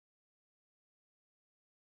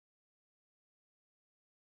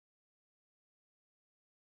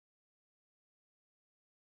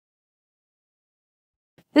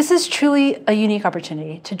This is truly a unique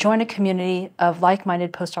opportunity to join a community of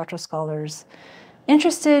like-minded postdoctoral scholars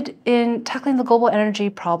interested in tackling the global energy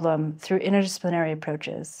problem through interdisciplinary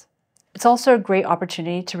approaches. It's also a great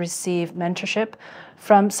opportunity to receive mentorship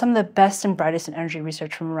from some of the best and brightest in energy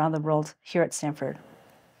research from around the world here at Stanford.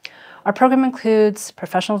 Our program includes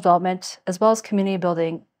professional development as well as community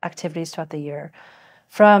building activities throughout the year,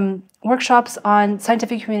 from workshops on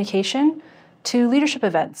scientific communication to leadership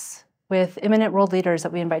events with eminent world leaders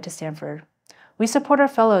that we invite to Stanford. We support our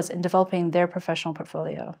fellows in developing their professional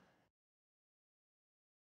portfolio.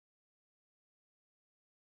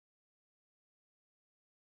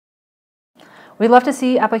 We'd love to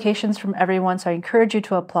see applications from everyone, so I encourage you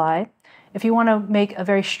to apply. If you want to make a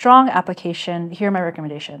very strong application, here are my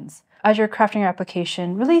recommendations. As you're crafting your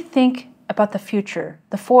application, really think about the future,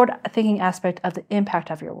 the forward-thinking aspect of the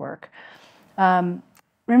impact of your work.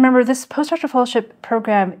 Remember, this postdoctoral fellowship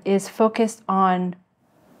program is focused on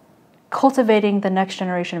cultivating the next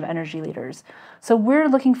generation of energy leaders. So we're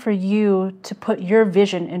looking for you to put your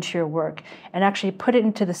vision into your work and actually put it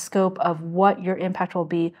into the scope of what your impact will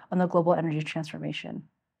be on the global energy transformation.